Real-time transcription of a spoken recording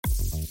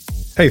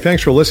Hey,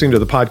 thanks for listening to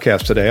the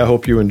podcast today. I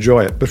hope you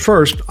enjoy it. But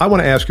first, I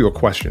want to ask you a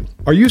question.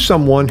 Are you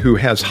someone who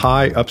has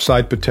high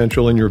upside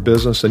potential in your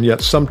business, and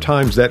yet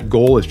sometimes that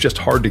goal is just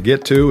hard to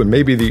get to, and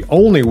maybe the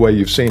only way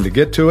you've seen to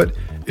get to it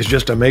is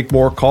just to make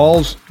more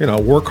calls,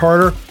 work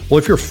harder? Well,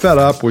 if you're fed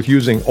up with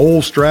using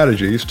old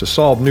strategies to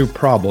solve new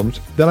problems,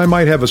 then I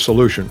might have a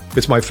solution.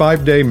 It's my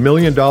 5-day $1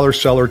 Million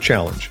Seller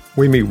Challenge.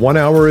 We meet 1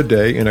 hour a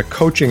day in a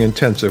coaching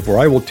intensive where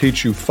I will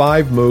teach you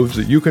 5 moves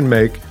that you can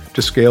make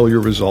to scale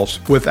your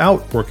results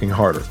without working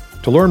harder.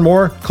 To learn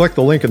more, click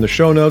the link in the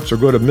show notes or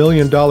go to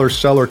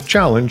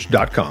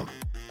 $1,000,000sellerchallenge.com.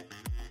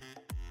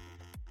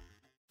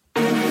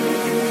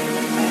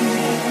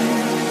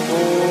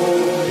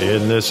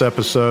 In this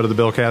episode of the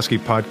Bill Caskey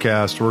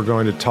Podcast, we're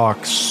going to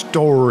talk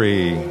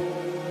story.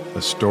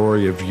 The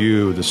story of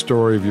you, the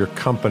story of your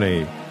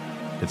company.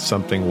 It's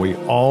something we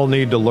all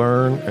need to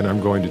learn, and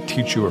I'm going to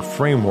teach you a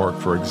framework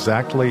for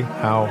exactly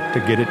how to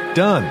get it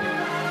done.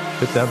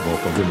 Hit that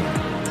vocal, didn't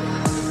I?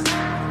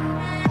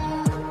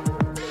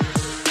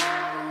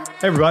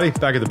 Hey everybody,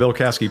 back at the Bill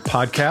Caskey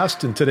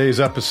Podcast. In today's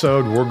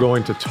episode, we're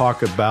going to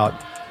talk about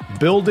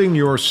building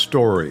your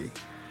story.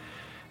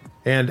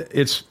 And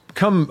it's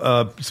become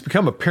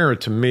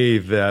apparent to me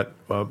that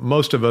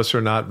most of us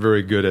are not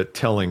very good at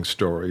telling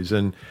stories.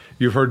 And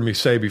you've heard me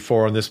say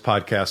before on this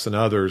podcast and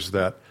others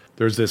that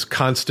there's this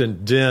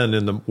constant din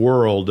in the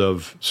world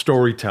of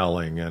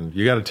storytelling, and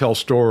you got to tell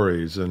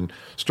stories, and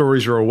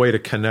stories are a way to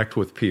connect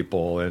with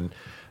people. And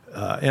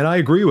I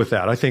agree with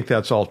that. I think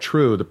that's all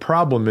true. The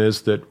problem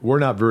is that we're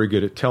not very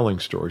good at telling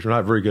stories. We're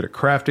not very good at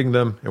crafting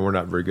them, and we're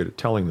not very good at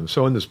telling them.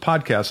 So in this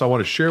podcast, I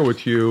want to share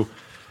with you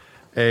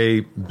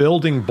a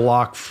building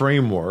block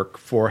framework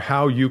for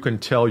how you can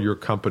tell your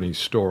company's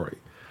story.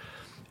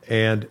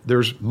 And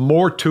there's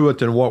more to it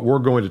than what we're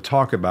going to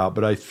talk about,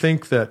 but I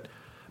think that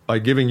by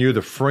giving you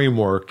the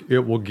framework,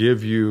 it will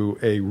give you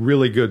a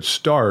really good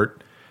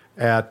start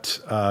at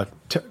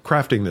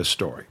crafting this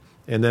story.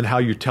 And then how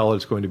you tell it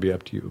is going to be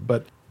up to you.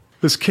 But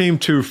this came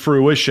to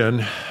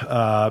fruition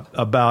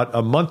about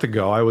a month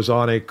ago. I was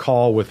on a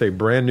call with a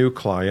brand new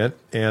client,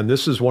 and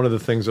this is one of the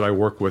things that I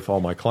work with all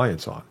my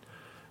clients on,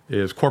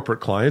 is corporate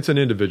clients and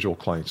individual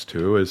clients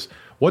too, is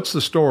what's the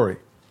story?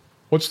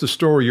 What's the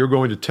story you're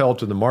going to tell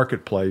to the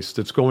marketplace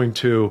that's going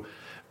to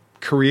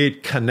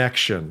create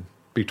connection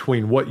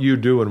between what you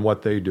do and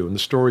what they do? And the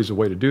story is a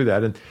way to do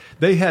that. And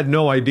they had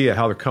no idea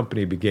how the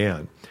company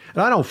began.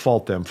 And I don't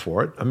fault them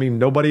for it. I mean,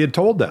 nobody had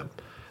told them.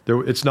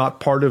 It's not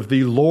part of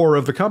the lore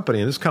of the company.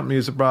 And this company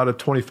is about a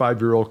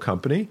 25-year-old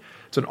company.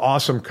 It's an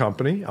awesome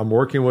company. I'm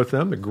working with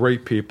them. They're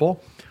great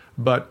people.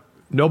 But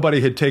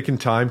nobody had taken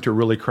time to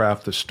really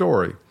craft the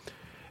story.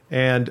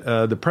 And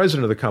the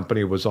president of the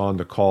company was on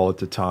the call at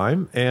the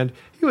time, and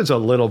he was a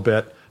little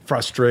bit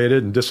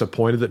frustrated and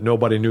disappointed that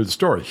nobody knew the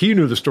story. He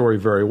knew the story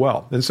very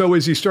well. And so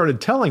as he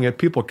started telling it,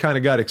 people kind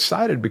of got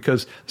excited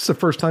because it's the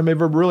first time they've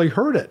ever really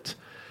heard it.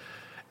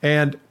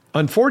 And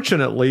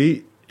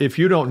unfortunately, if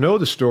you don't know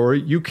the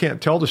story, you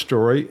can't tell the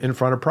story in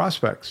front of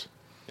prospects.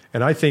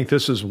 And I think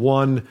this is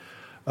one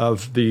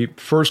of the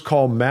first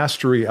call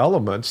mastery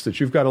elements,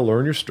 that you've got to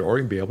learn your story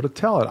and be able to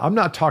tell it. I'm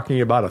not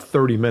talking about a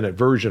 30-minute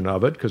version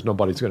of it, because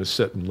nobody's going to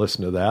sit and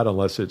listen to that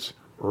unless it's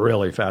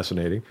really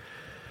fascinating.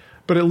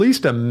 But at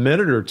least a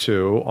minute or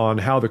two on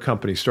how the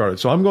company started.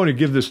 So I'm going to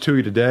give this to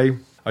you today.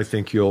 I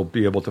think you'll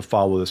be able to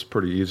follow this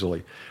pretty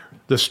easily.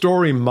 The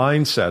story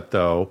mindset,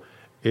 though,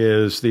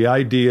 is the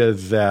idea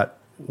that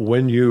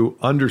when you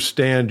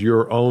understand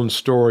your own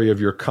story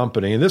of your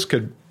company, and this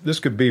could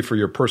be for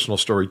your personal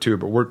story too,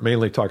 but we're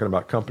mainly talking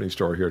about company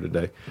story here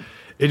today,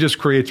 it just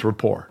creates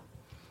rapport.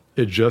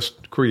 It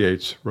just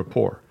creates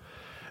rapport.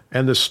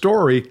 And the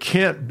story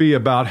can't be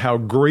about how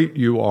great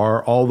you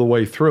are all the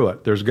way through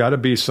it. There's got to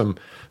be some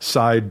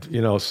side,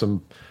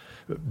 some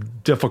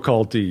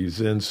difficulties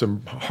and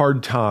some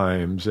hard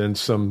times and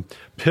some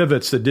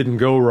pivots that didn't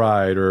go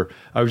right. Or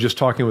I was just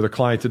talking with a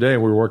client today,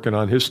 and we were working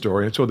on his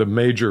story. It's with a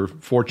major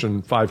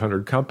Fortune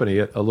 500 company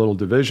at a little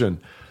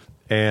division.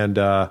 And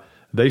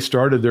they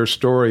started their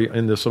story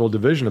in this little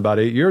division about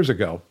 8 years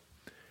ago.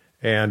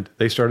 And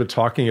they started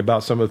talking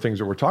about some of the things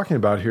that we're talking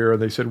about here.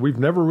 And they said, we've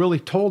never really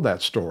told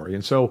that story.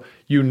 And so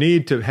you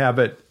need to have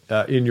it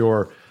in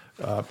your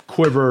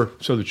quiver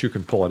so that you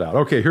can pull it out.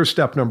 Okay, here's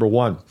step number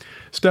one.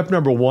 Step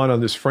number one on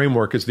this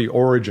framework is the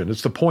origin.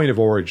 It's the point of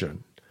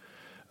origin.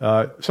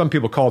 Some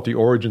people call it the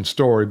origin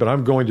story, but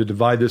I'm going to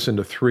divide this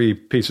into 3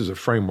 pieces of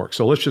framework.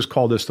 So let's just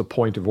call this the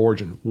point of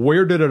origin.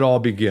 Where did it all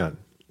begin?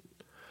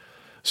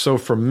 So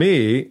for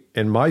me,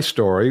 in my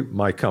story,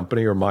 my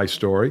company or my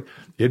story,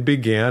 it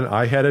began,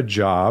 I had a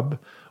job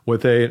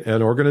with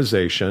an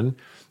organization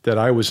that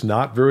I was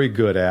not very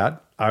good at.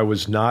 I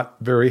was not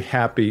very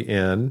happy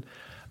in.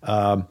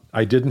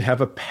 I didn't have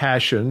a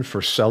passion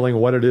for selling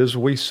what it is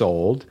we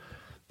sold.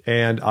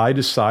 And I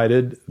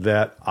decided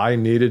that I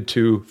needed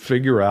to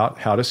figure out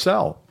how to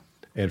sell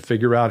and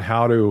figure out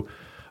how to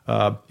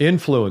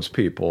influence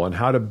people and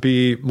how to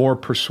be more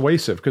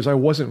persuasive, because I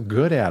wasn't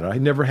good at it. I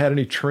never had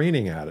any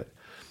training at it.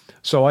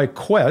 So I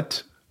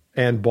quit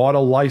and bought a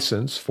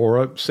license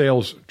for a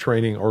sales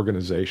training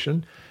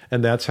organization.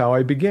 And that's how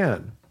I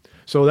began.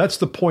 So that's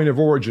the point of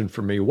origin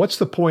for me. What's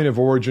the point of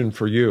origin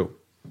for you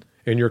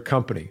in your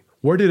company?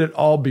 Where did it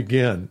all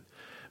begin?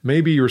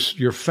 Maybe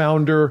your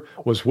founder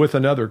was with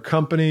another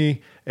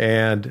company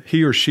and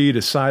he or she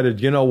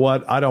decided, you know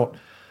what, I don't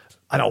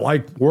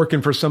like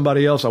working for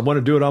somebody else. I want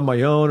to do it on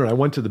my own. And I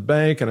went to the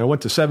bank and I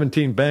went to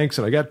 17 banks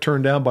and I got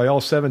turned down by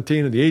all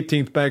 17. And the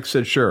 18th bank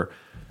said, sure,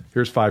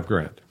 here's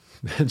 $5,000.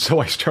 And so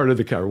I started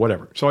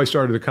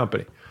the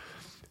company.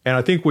 And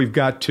I think we've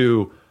got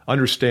to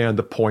understand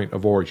the point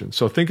of origin.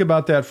 So think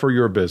about that for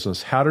your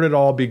business. How did it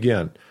all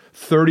begin?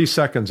 30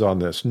 seconds on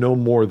this, no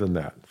more than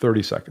that,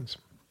 30 seconds.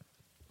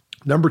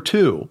 Number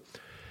two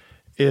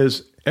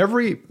is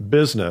every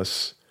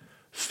business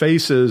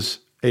faces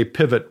a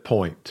pivot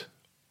point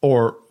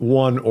or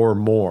one or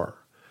more.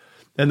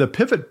 And the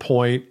pivot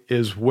point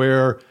is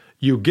where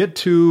you get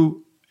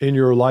to in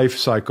your life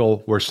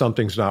cycle where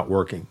something's not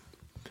working.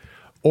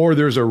 Or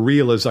there's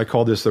I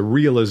call this the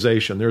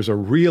realization. There's a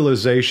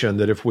realization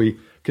that if we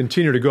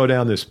continue to go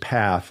down this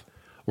path,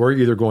 we're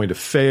either going to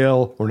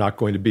fail, we're not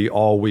going to be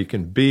all we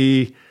can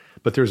be,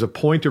 but there's a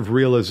point of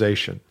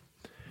realization.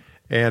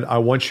 And I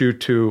want you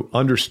to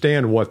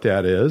understand what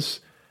that is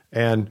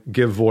and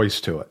give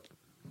voice to it.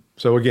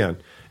 So again,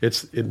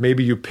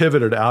 maybe you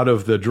pivoted out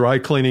of the dry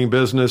cleaning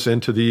business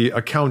into the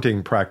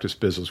accounting practice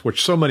business,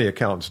 which so many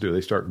accountants do.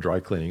 They start in dry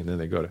cleaning and then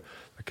they go to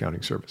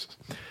accounting services.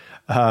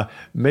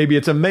 Maybe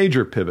it's a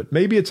major pivot.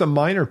 Maybe it's a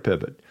minor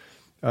pivot.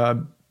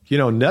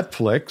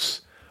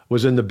 Netflix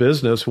was in the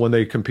business when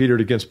they competed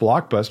against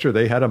Blockbuster.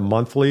 They had a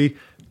monthly,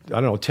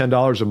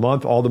 $10 a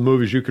month, all the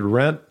movies you could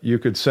rent, you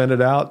could send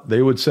it out.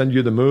 They would send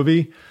you the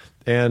movie.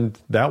 And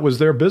that was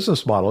their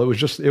business model.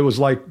 It was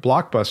like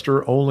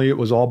Blockbuster, only it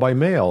was all by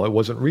mail. It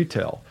wasn't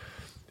retail.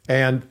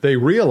 And they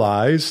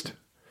realized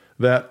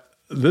that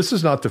this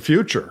is not the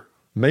future.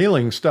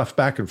 Mailing stuff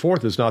back and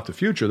forth is not the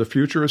future. The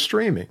future is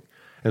streaming.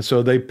 And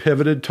so they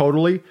pivoted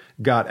totally,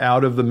 got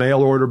out of the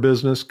mail order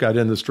business, got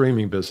in the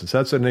streaming business.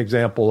 That's an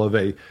example of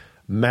a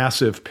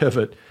massive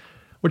pivot,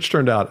 which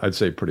turned out, I'd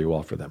say, pretty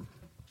well for them.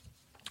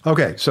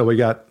 Okay, so we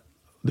got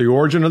the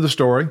origin of the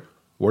story.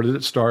 Where did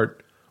it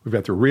start? We've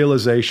got the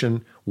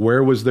realization.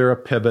 Where was there a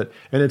pivot?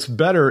 And it's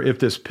better if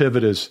this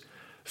pivot is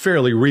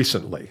fairly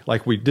recently,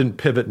 like we didn't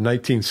pivot in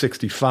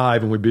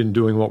 1965 and we've been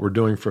doing what we're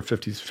doing for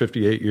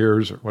 58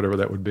 years or whatever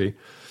that would be.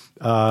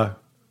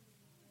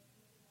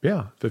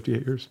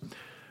 58 years.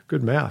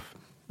 Good math.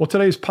 Well,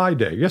 today's Pi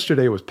Day.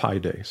 Yesterday was Pi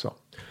Day. So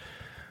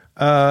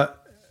the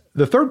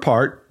third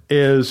part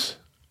is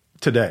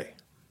today.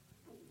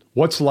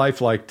 What's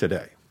life like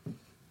today?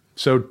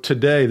 So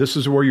today, this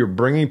is where you're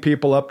bringing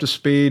people up to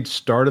speed,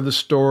 start of the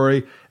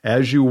story.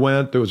 As you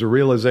went, there was a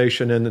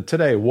realization. And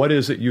today, what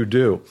is it you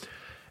do?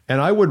 And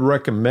I would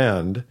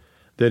recommend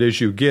that as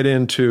you get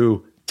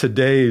into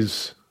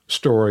today's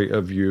story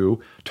of you,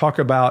 talk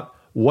about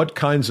what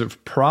kinds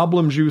of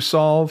problems you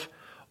solve,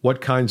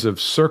 what kinds of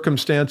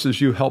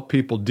circumstances you help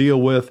people deal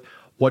with,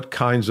 what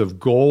kinds of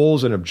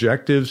goals and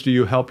objectives do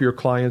you help your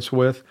clients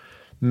with.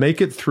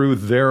 Make it through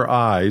their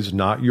eyes,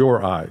 not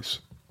your eyes.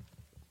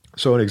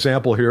 So an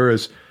example here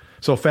is,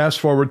 so fast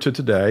forward to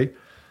today.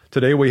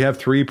 Today we have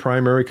three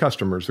primary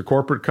customers, the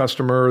corporate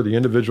customer, the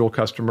individual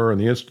customer,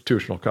 and the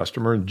institutional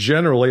customer. And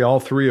generally all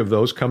three of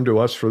those come to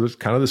us for this,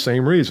 kind of the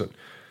same reason.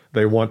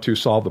 They want to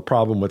solve the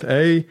problem with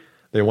A,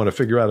 they want to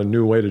figure out a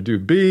new way to do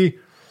B,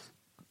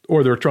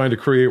 or they're trying to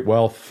create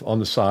wealth on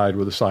the side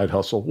with a side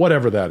hustle,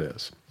 whatever that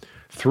is.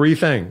 Three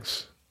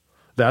things.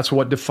 That's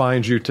what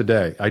defines you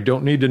today. I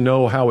don't need to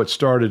know how it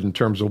started in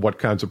terms of what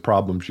kinds of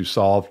problems you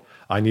solved.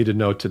 I need to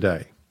know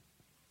today.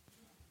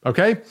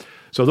 Okay?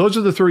 So those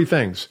are the three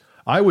things.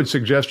 I would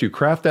suggest you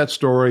craft that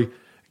story,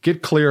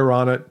 get clear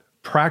on it,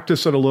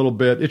 practice it a little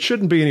bit. It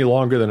shouldn't be any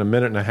longer than a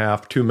minute and a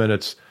half, 2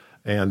 minutes,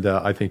 and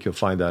I think you'll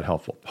find that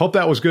helpful. Hope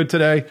that was good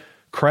today.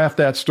 Craft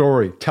that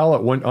story. Tell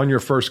it on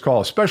your first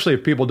call, especially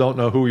if people don't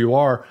know who you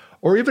are,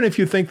 or even if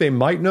you think they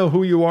might know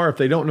who you are, if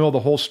they don't know the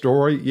whole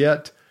story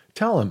yet,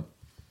 tell them.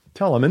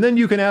 Tell them. And then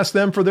you can ask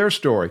them for their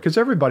story, because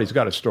everybody's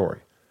got a story.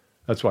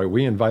 That's why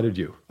we invited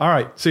you. All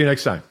right. See you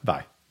next time.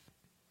 Bye.